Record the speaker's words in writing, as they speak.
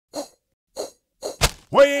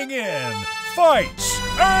weighing in Fights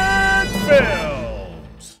and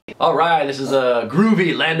Films. All right, this is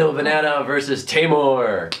Groovy, Lando Vannata versus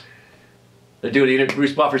Teymur. They're doing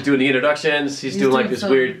Bruce Buffer's doing the introductions. He's doing like this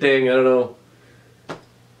weird thing. I don't know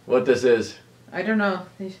what this is. I don't know.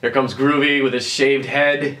 Here comes Groovy with his shaved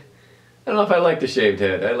head. I don't know if I like the shaved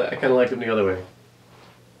head. I kind of like him the other way.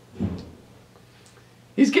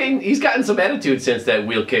 He's gotten some attitude since that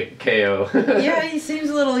wheel kick KO. Yeah, he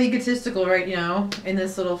seems a little egotistical right now in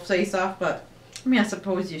this little face-off, but I mean, I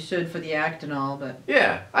suppose you should for the act and all, but...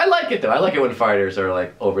 Yeah, I like it though. I like it when fighters are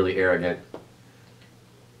like overly arrogant.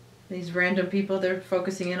 These random people they're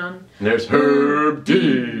focusing in on. And there's Herb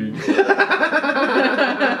Dean.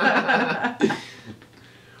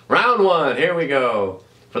 Round one, here we go.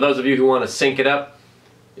 For those of you who want to sync it up,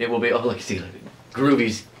 it will be, oh look, see,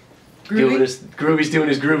 Groovy's doing his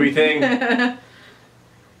groovy thing.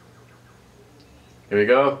 Here we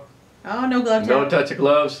go. Oh, no glove. No touch of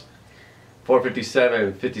gloves.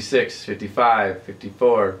 457, 56, 55,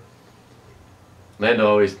 54. Lando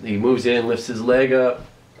always, he moves in, lifts his leg up.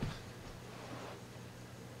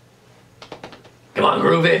 Come on,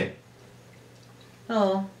 Groovy.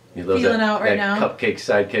 Oh, He loves feeling out right now. Cupcake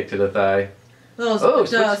side kick to the thigh. Little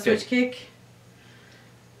switch kick.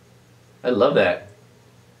 I love that.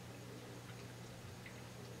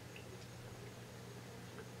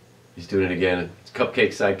 He's doing it again. It's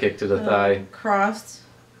cupcake side kick to the thigh. Crossed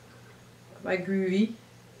by Groovy.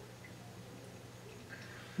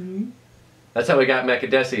 That's how we got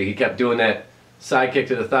Makadesi. He kept doing that side kick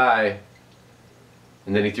to the thigh,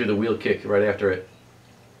 and then he threw the wheel kick right after it.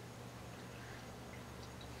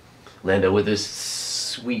 Lando with his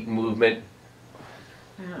sweet movement.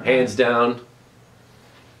 Hands down.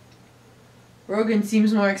 Rogan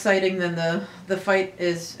seems more exciting than the fight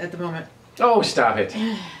is at the moment. Oh, stop it.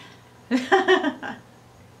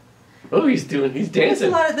 Oh, he's dancing. There's a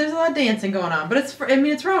lot of dancing going on, but it's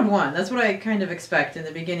round one. That's what I kind of expect in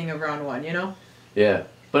the beginning of round one, you know? Yeah,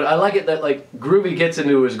 but I like it that like Groovy gets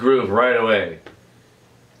into his groove right away.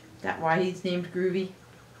 That why he's named Groovy?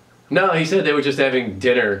 No, he said they were just having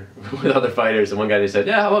dinner with other fighters, and one guy just said,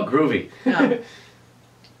 "Yeah, how about Groovy?" No.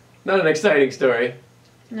 Not an exciting story.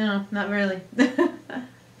 No, not really.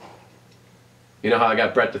 You know how I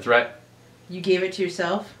got Brett the Threat? You gave it to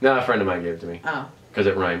yourself? No, a friend of mine gave it to me. Oh. Because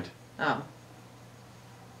it rhymed. Oh.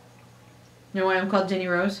 You know why I'm called Jenny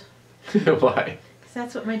Rose? Why? Because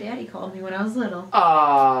that's what my daddy called me when I was little.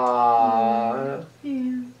 Aww.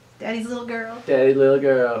 Yeah. Daddy's little girl. Daddy little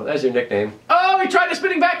girl. That's your nickname. Oh, he tried a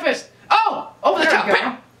spinning back fist. Oh, over the top.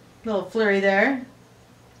 Bam. Little flurry there.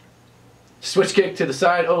 Switch kick to the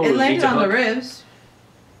side. Oh, it landed on the ribs.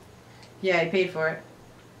 Yeah, he paid for it.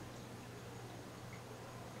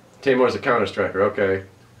 Teymur's a counter striker. Okay.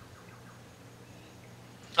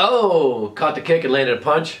 Oh, caught the kick and landed a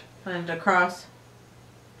punch. Landed a cross.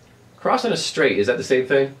 Cross and a straight. Is that the same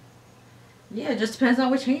thing? Yeah, it just depends on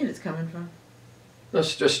which hand it's coming from. No, a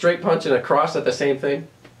straight punch and a cross at the same thing?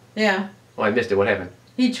 Yeah. Oh, I missed it. What happened?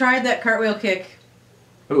 He tried that cartwheel kick.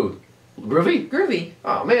 Who? Groovy? Groovy.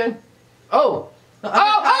 Oh, man. Oh. Groovy's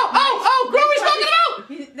knocking him out!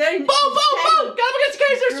 Boom, boom! Got him against the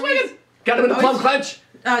cage. They're swinging. Got him in the plum clench.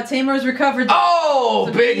 Taymur's recovered. Oh,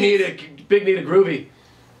 big knee to Groovy.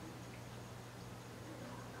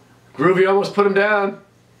 Groovy almost put him down.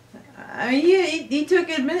 I mean, he took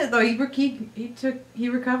a minute though. He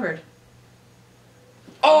recovered.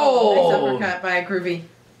 Oh! Nice uppercut by Groovy.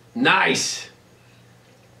 Nice.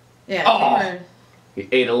 Yeah. Oh. Teymur. He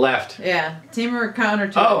ate a left. Yeah. Teymur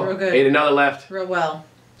countered to it real good. Ate another left. Real well.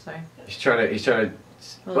 Sorry. He's trying to.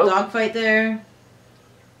 Little dogfight there.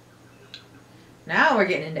 Now we're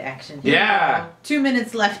getting into action. Yeah. 2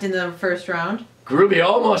 minutes left in the first round. Groovy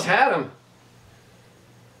almost had him.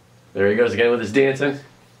 There he goes again with his dancing.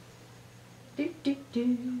 Nice.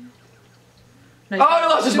 Oh, he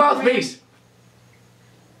lost his mouthpiece.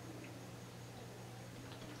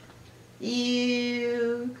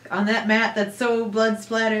 Ew. On that mat that's so blood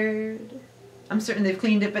splattered. I'm certain they've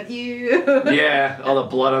cleaned it, but ew. Yeah, all the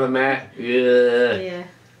blood on the mat. Yeah. Yeah.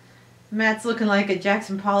 Matt's looking like a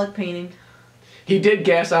Jackson Pollock painting. He did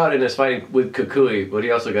gas out in his fight with Kukui, but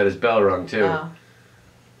he also got his bell rung too. Oh.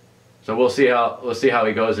 So we'll see how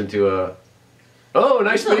he goes into a. Oh,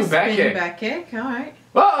 nice spinning back kick. Back kick. All right.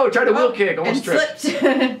 Whoa! Tried a wheel kick. Almost and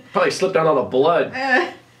slipped. Probably slipped on all the blood.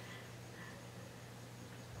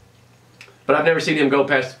 But I've never seen him go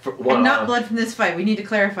past one. And not blood from this fight. We need to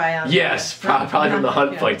clarify on. Yes, probably from the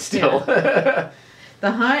Hunt fight still. Yeah.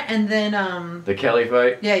 The Hunt and then the Kelly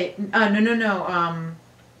fight. Yeah. No.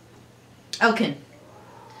 Elkin.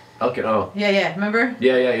 Elkin. Oh. Yeah. Remember?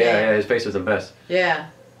 Yeah. His face was the best. Yeah.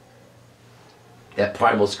 That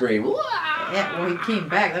primal scream. Yeah, well, he came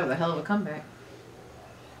back. That was a hell of a comeback.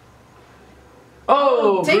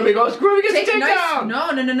 Oh, Groovy gets a takedown!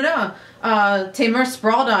 No. Teymur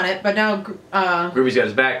sprawled on it, but now... Groovy's got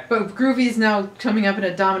his back. But Groovy's now coming up in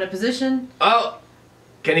a dominant position. Oh!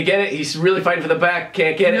 Can he get it? He's really fighting for the back.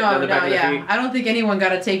 Can't get it. No, yeah. I don't think anyone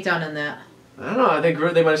got a takedown in that. I don't know. I think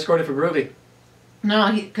they might have scored it for Groovy.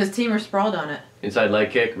 No, because Teymur sprawled on it. Inside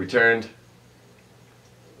leg kick, returned.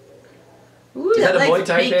 Ooh, Is that a Muay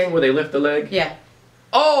Thai thing where they lift the leg? Yeah.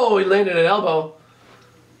 Oh, he landed an elbow.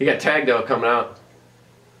 He got tagged though coming out.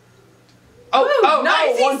 Oh,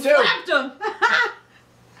 nice! Oh, 1-2. He slapped him.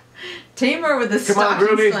 Teymur with the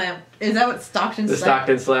Stockton slam. Is that what Stockton slap? The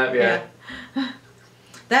Stockton slap, yeah.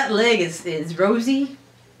 That leg is rosy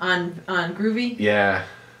on Groovy. Yeah.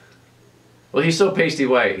 Well, he's so pasty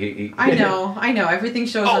white. I know. Everything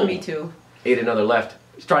shows on me too. Ate another left.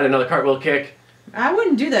 He's trying another cartwheel kick. I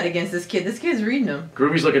wouldn't do that against this kid. This kid's reading him.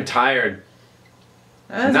 Groovy's looking tired.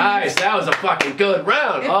 Nice. That was a fucking good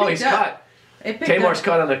round. Oh, he's cut. Teymur's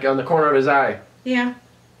cut on the corner of his eye. Yeah.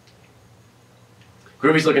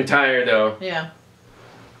 Groovy's looking tired though. Yeah.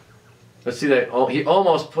 Let's see that. Oh, he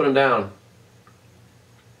almost put him down.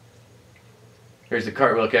 Here's the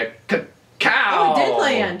cartwheel kick. Cow! Oh, it did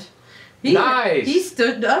land. Nice. He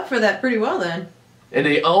stood up for that pretty well then. And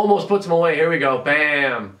he almost puts him away. Here we go.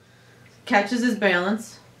 Bam. Catches his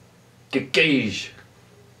balance. Gage.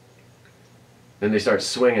 Then they start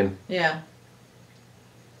swinging. Yeah.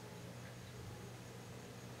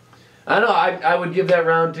 I don't know. I would give that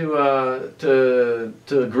round to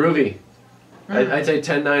Groovy. I'd say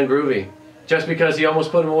 10-9 Groovy, just because he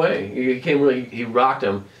almost put him away. He rocked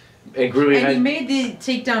him, and Groovy he made the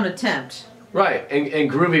takedown attempt. Right, and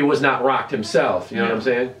Groovy was not rocked himself. You know what I'm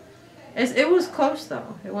saying? It was close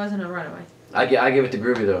though. It wasn't a runaway. I give it to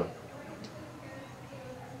Groovy though.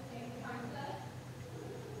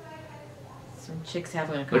 Some chicks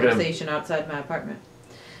having a conversation outside my apartment.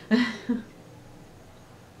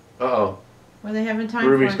 Uh-oh. What are they having time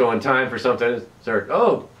Groovy's for? going time for something.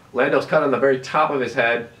 Oh, Lando's cut on the very top of his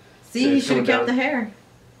head. See, he should have kept the hair.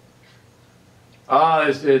 Oh,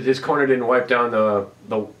 his corner didn't wipe down the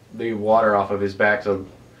water off of his back, so...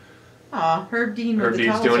 Aw, Herb Dean with the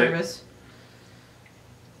towel service.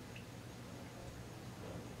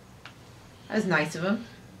 That was nice of him.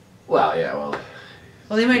 Well, yeah, well...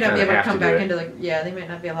 Well, they might not be able to come back into the... Yeah, they might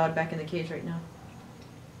not be allowed back in the cage right now.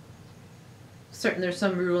 Certain there's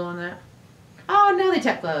some rule on that. Oh, now they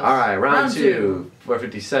tap gloves. All right, round two.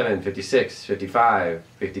 457, 56, 55,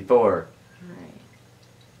 54.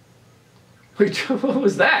 All right. What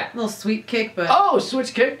was that? A little sweep kick, but... Oh,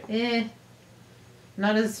 switch kick? Eh.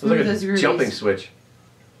 Not as smooth as Groovy's. Jumping switch.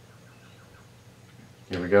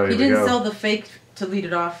 Here we go, He didn't sell the fake to lead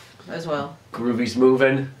it off as well. Groovy's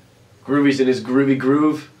moving. Groovy's in his groovy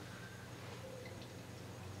groove.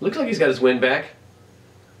 Looks like he's got his wind back.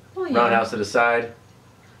 Oh, yeah. Roundhouse to the side.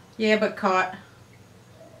 Yeah, but caught.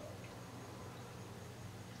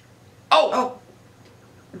 Oh!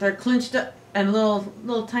 They're clinched up and a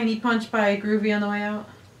little tiny punch by Groovy on the way out.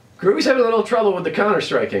 Groovy's having a little trouble with the counter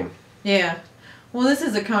striking. Yeah. Well, this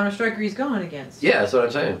is the counter striker he's going against. Yeah, that's what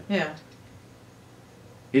I'm saying. Yeah.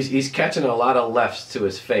 He's catching a lot of lefts to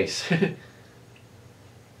his face.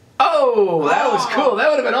 Oh, that was cool. That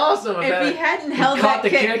would have been awesome. If he hadn't held that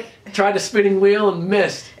kick, tried the spinning wheel and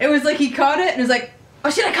missed. It was like he caught it and was like,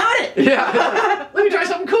 oh shit, I caught it! Yeah. Let me try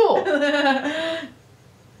something cool.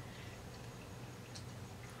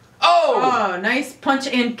 Oh! Oh, nice punch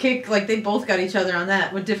and kick. Like they both got each other on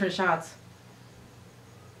that with different shots.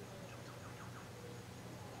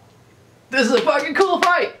 This is a fucking cool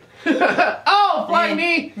fight. Oh, flying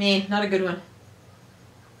knee. Knee, not a good one.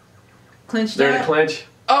 Clinched there to clinch.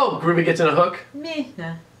 Oh, Groovy gets in a hook. Meh,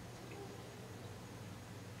 nah.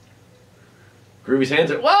 Groovy's hands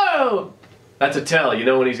are... Whoa! That's a tell. You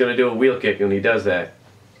know when he's going to do a wheel kick when he does that.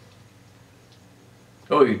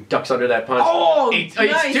 Oh, he ducks under that punch. Oh, Eats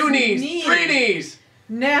nice 2 knees. 3 knees.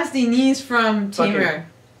 Nasty knees from Teymur.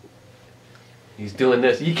 He's doing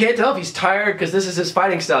this. You can't tell if he's tired because this is his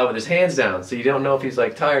fighting style with his hands down. So you don't know if he's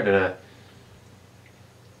like tired or not.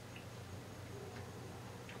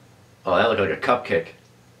 Oh, that looked like a cup kick.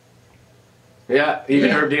 Yeah,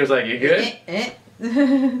 even Herb Dean was like, you good? Yeah!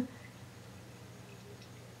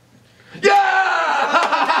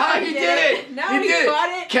 He did it! Now he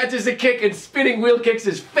caught it. Catches the kick and spinning wheel kicks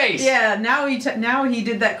his face. Yeah, now he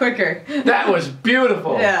did that quicker. That was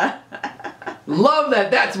beautiful. Yeah. Love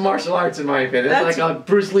that. That's martial arts in my opinion. That's like a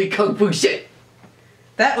Bruce Lee kung fu shit.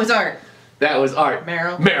 That was art. That was art.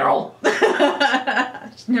 Meryl. Meryl.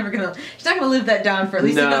 She's not gonna live that down for at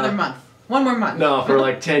least another month. One more month. No, for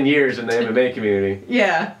like 10 years in the MMA community.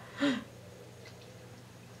 Yeah.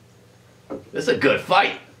 This is a good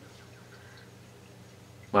fight.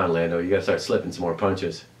 Come on, Lando, you gotta start slipping some more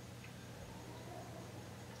punches.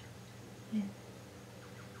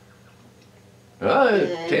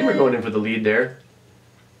 Teymur going in for the lead there.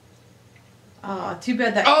 Oh, too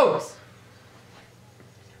bad that. Oh! Goes.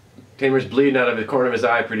 Teymur's bleeding out of the corner of his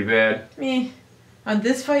eye pretty bad. Me. On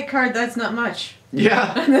this fight card, that's not much.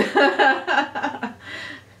 Yeah. A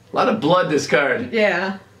lot of blood this card.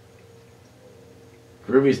 Yeah.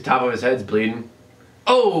 Groovy's top of his head's bleeding.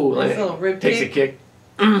 Oh! Nice little rib takes kick. a kick.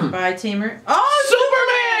 By Teymur.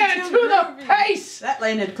 Oh, Superman to the face! That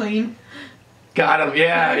landed clean. Got him.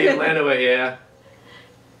 Yeah, he landed it. Yeah.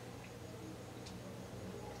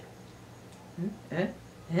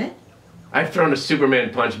 I've thrown a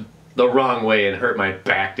Superman punch the wrong way and hurt my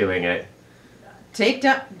back doing it.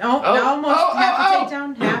 Takedown. Oh, almost half a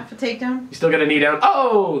takedown. Half a takedown. You still got a knee down.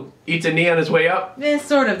 Oh! Eats a knee on his way up. Yeah,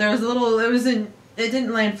 sort of. There was a little. It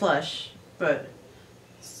didn't land flush, but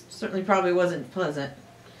certainly probably wasn't pleasant.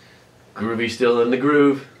 Groovy still in the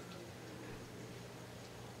groove.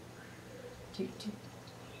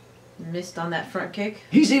 Missed on that front kick.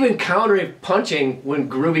 He's even countering punching when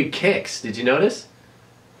Groovy kicks. Did you notice?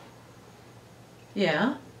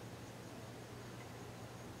 Yeah.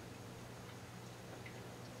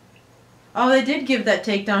 Oh, they did give that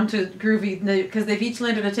takedown to Groovy because they've each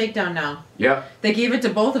landed a takedown now. Yep. They gave it to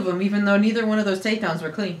both of them, even though neither one of those takedowns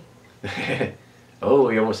were clean. Oh,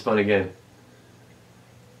 he almost spun again.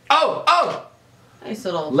 Oh! Oh! Nice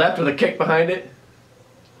little. Left with a kick behind it.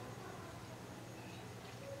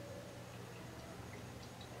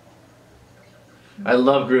 I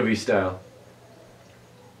love Groovy style.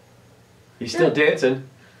 He's still dancing.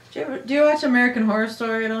 Do you watch American Horror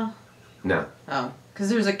Story at all? No. Oh, because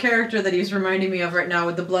there's a character that he's reminding me of right now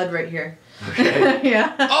with the blood right here. Okay.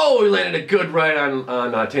 Yeah. Oh, he landed a good right on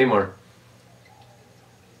Teymur.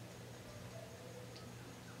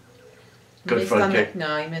 Good Missed front on kick.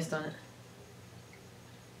 No, he missed on it.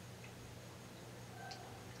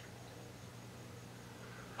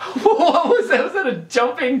 What was that? Was that a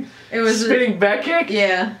jumping, spinning back kick?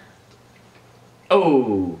 Yeah.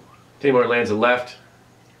 Oh, Teymur lands a left.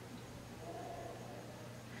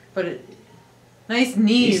 But nice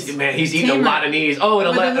knees. He's eating a lot of knees. Oh, and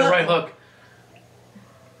a right hook.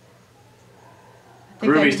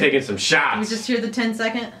 Groovy's taking some shots. Can we just hear the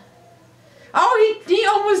 10-second? Oh, he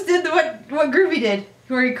almost did what Groovy did,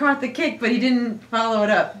 where he caught the kick, but he didn't follow it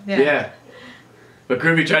up. Yeah. But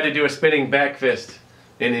Groovy tried to do a spinning back fist,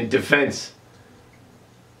 and in defense,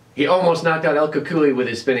 he almost knocked out El Kukui with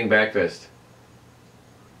his spinning back fist.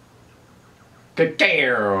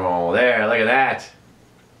 There, look at that.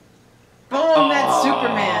 Boom, that's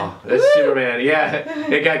Superman. That's Superman, yeah.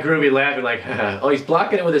 It got Groovy laughing like, oh, he's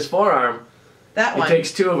blocking it with his forearm. That one. He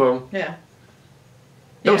takes two of them. Yeah.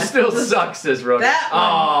 Those still suck, says Rogan. That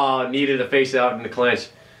one. Oh, needed to face out in the clinch.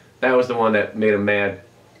 That was the one that made him mad.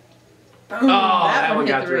 Boom, Oh, that one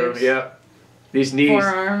got through. Yep. These knees.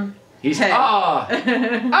 Forearm. He's head.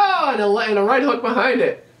 and a right hook behind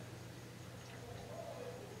it.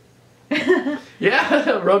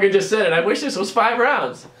 Yeah, Rogan just said it. I wish this was 5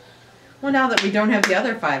 rounds. Well, now that we don't have the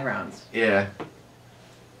other 5 rounds. Yeah.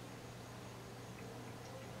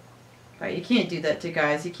 Right, you can't do that to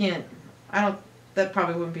guys. You can't. That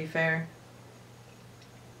probably wouldn't be fair.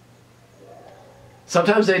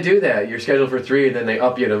 Sometimes they do that. You're scheduled for 3, and then they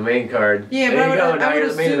up you to the main card. Yeah, there but I would you're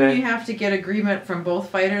the main assume event. you have to get agreement from both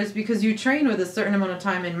fighters because you train with a certain amount of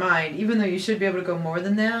time in mind, even though you should be able to go more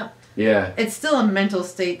than that. Yeah. It's still a mental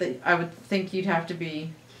state that I would think you'd have to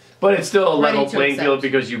be. But it's still a level playing accept. field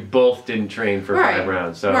because you both didn't train for 5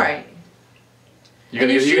 rounds. So Right. You're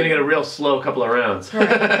gonna get a real slow couple of rounds.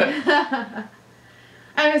 Right.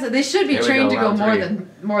 I guess they should be Here we trained go, to go round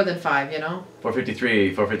more than 5, you know.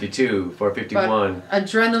 453, 452, 451. But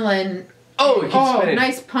adrenaline. Oh, he keeps spinning.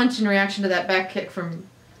 Nice punch in reaction to that back kick from.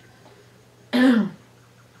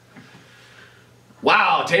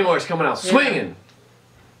 Wow, Teymur's coming out swinging.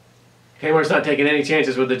 Teymur's not taking any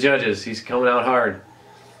chances with the judges. He's coming out hard.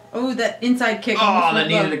 Oh, that inside kick. Oh, that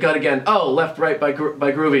needed a gut again. Oh, left, right by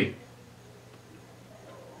Groovy.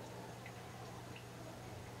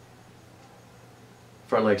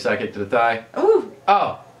 Front leg side kick to the thigh. Ooh.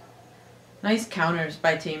 Oh. Nice counters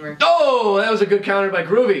by Teymur. Oh, that was a good counter by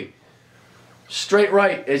Groovy. Straight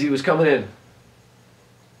right as he was coming in.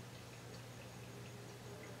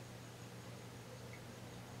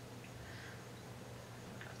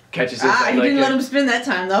 Catches inside He leg didn't kick. let him spin that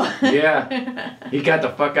time, though. Yeah. He got the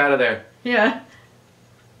fuck out of there. Yeah.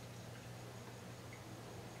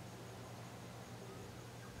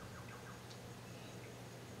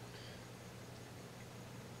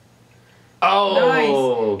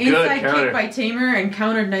 Oh, Nice. good Inside counter. kick by Teymur and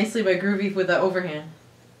countered nicely by Groovy with the overhand.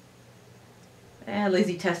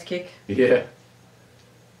 Lazy test kick. Yeah.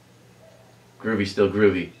 Groovy still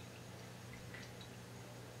groovy.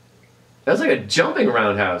 That was like a jumping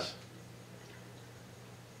roundhouse.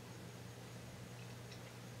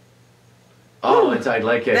 Oh, Ooh, inside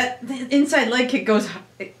leg kick. The inside leg kick goes.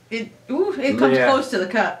 It comes Yeah. close to the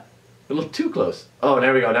cup. A little too close. Oh,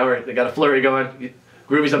 there we go. Now they got a flurry going.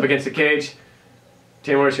 Groovy's up against the cage.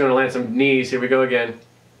 Teymur's going to land some knees. Here we go again.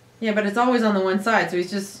 Yeah, but it's always on the one side, so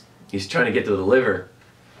He's trying to get to the liver.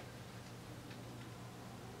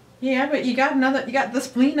 Yeah, but you got the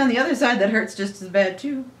spleen on the other side that hurts just as bad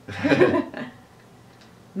too.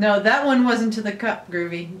 No, that one wasn't to the cup,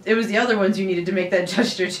 Groovy. It was the other ones you needed to make that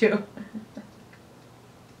gesture to.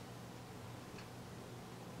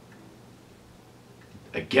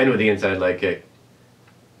 Again with the inside leg kick.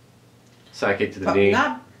 Side kick to the knee.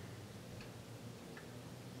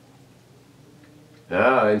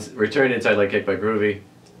 Return inside leg kick by Groovy.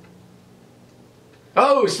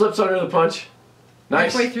 Oh, slips under the punch.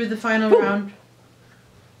 Nice. Halfway through the final round.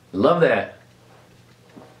 Love that.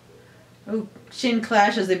 Oh, shin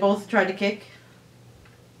clash as they both tried to kick.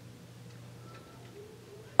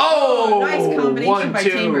 Oh, nice combination 1, by 2.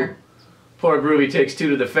 Teymur. Poor Groovy takes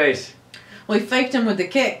 2 to the face. Well, he faked him with the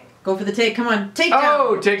kick. Go for the take. Come on, takedown.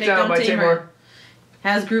 Oh, takedown by Teymur.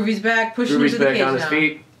 Has Groovy's back, pushing him Groovy's to the back cage on his now.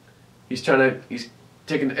 feet. He's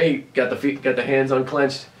taking. Hey, got the hands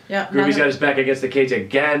unclenched. Yeah. Groovy's got his back against the cage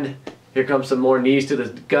again. Here comes some more knees to the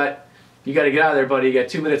gut. You got to get out of there, buddy. You got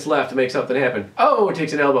 2 minutes left to make something happen. Oh, it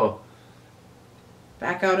takes an elbow.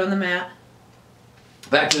 Back out on the mat.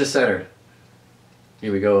 Back to the center.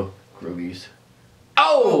 Here we go, Groovies.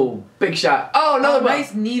 Oh, big shot. Oh, another one.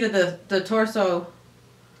 Nice knee to the torso.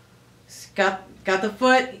 He's got the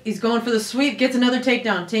foot. He's going for the sweep. Gets another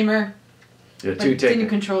takedown. Teymur. Yeah, But 2 didn't takedowns.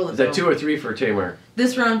 control it. Is that though. 2 or 3 for Teymur?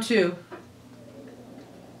 This round 2.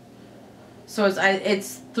 So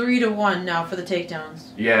it's 3-1 now for the takedowns.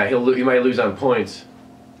 Yeah, he might lose on points.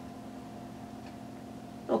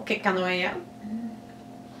 Little kick on the way out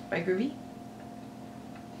by Groovy.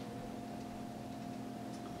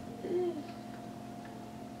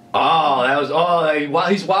 Oh, that was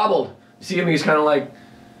he's wobbled. See him? He's kind of like.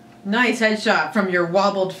 Nice headshot from your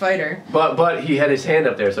wobbled fighter. But he had his hand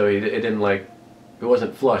up there, so it didn't like. It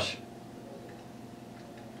wasn't flush.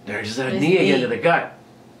 There's that Nice knee again knee. to the gut.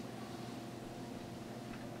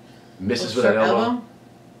 Misses with Short that elbow.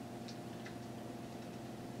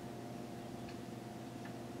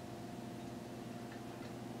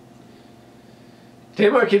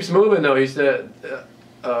 Teymur keeps moving though. He's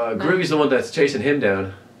Groovy's the one that's chasing him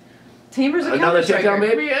down. Teymur's a Another counter-striker. takedown,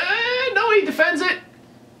 maybe? No, he defends it.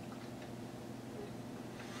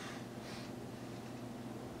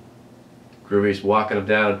 Groovy's walking him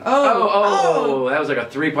down. Oh. That was like a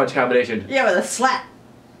 3-punch combination. Yeah, with a slap.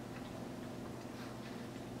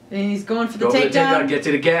 And he's going for the Go for the takedown. Gets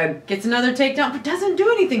it again. Gets another takedown, but doesn't do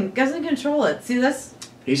anything. Doesn't control it. See this?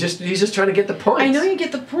 He's just trying to get the points. I know you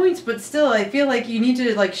get the points, but still, I feel like you need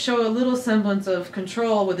to like show a little semblance of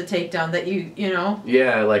control with the takedown. That you know.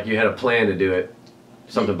 Yeah, like you had a plan to do it.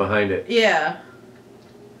 Something behind it. Yeah.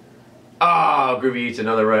 Oh, Groovy eats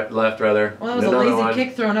another left, rather. Well, that was Another a lazy one.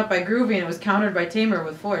 kick thrown up by Groovy, and it was countered by Teymur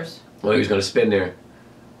with force. Well, he was going to spin there.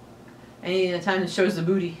 And he had time that shows the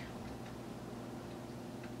booty.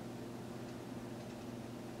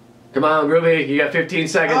 Come on, Groovy. You got 15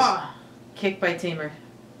 seconds. Oh, kick by Teymur.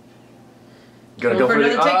 Gonna Going go for for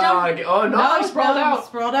another the takedown? Oh no, sprawled out.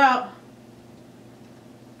 Sprawled out.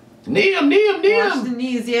 Knee him. Watch the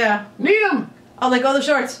knees, yeah. Knee him. Oh, let go of the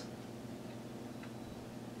shorts.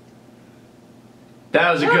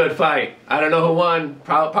 That was a good fight. I don't know who won.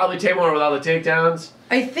 Probably Teymur with all the takedowns.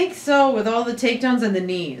 I think so, with all the takedowns and the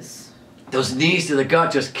knees. Those knees to the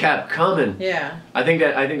gut just kept coming. Yeah. I think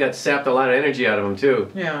that sapped a lot of energy out of him too.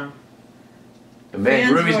 Yeah. And man,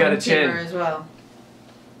 Fans Groovy's got a voting chin. Teymur as well.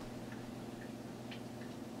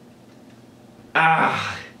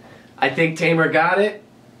 I think Teymur got it,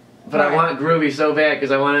 but I Right. want Groovy so bad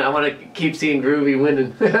because I want to keep seeing Groovy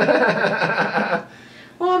winning.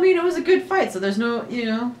 Well, I mean, it was a good fight, so there's no, you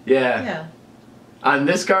know. Yeah. Yeah. On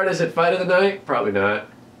this card, is it fight of the night? Probably not.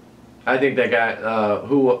 I think that guy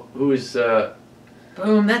who's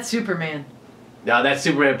Boom, that's Superman. now that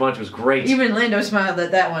Superman punch was great. Even Lando smiled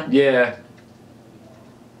at that one. Yeah.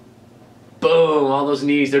 Boom! All those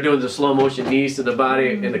knees. They're doing the slow motion knees to the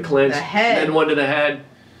body and the clinch. The head. And then one to the head.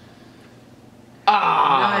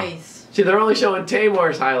 Ah! Nice. See, they're only showing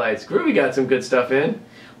Teymur's highlights. Groovy got some good stuff in.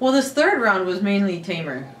 Well, this third round was mainly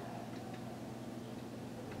Teymur.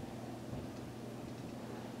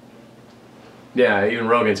 Yeah, even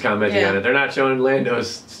Rogan's commenting on it. They're not showing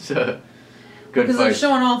Lando's good because they're fights.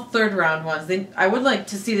 showing all third round ones. I would like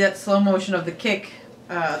to see that slow motion of the kick,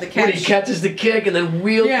 the catch. When he catches the kick and then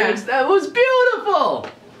wheel kicks, that was beautiful.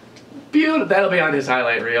 Beautiful. That'll be on his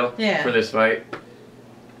highlight reel for this fight.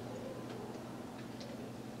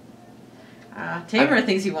 Teymur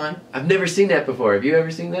thinks he won. I've never seen that before. Have you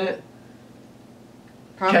ever seen that?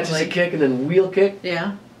 Probably. Catches a kick and then wheel kick?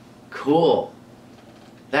 Yeah. Cool.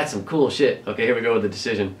 That's some cool shit. Okay, here we go with the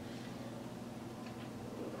decision.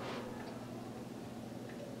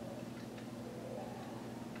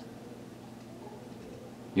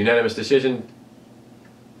 Unanimous decision.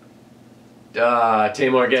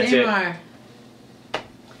 Teymur gets it.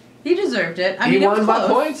 He deserved it. I mean, he won by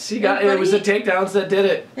points. He got it. Was the takedowns that did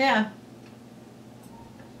it. Yeah.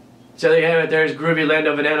 So there you have it. There's Groovy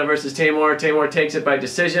Lando Vannata versus Teymur. Teymur takes it by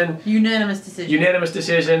decision. Unanimous decision. Unanimous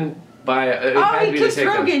decision by. He kissed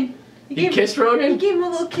Rogan. He kissed Rogan? He gave him a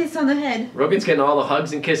little kiss on the head. Rogan's getting all the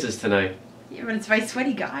hugs and kisses tonight. Yeah, but it's by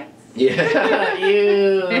sweaty guys. Yeah.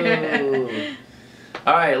 Ew.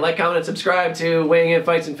 Alright, like, comment, and subscribe to Weighing In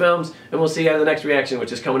Fights and Films, and we'll see you on the next reaction,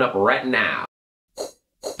 which is coming up right now.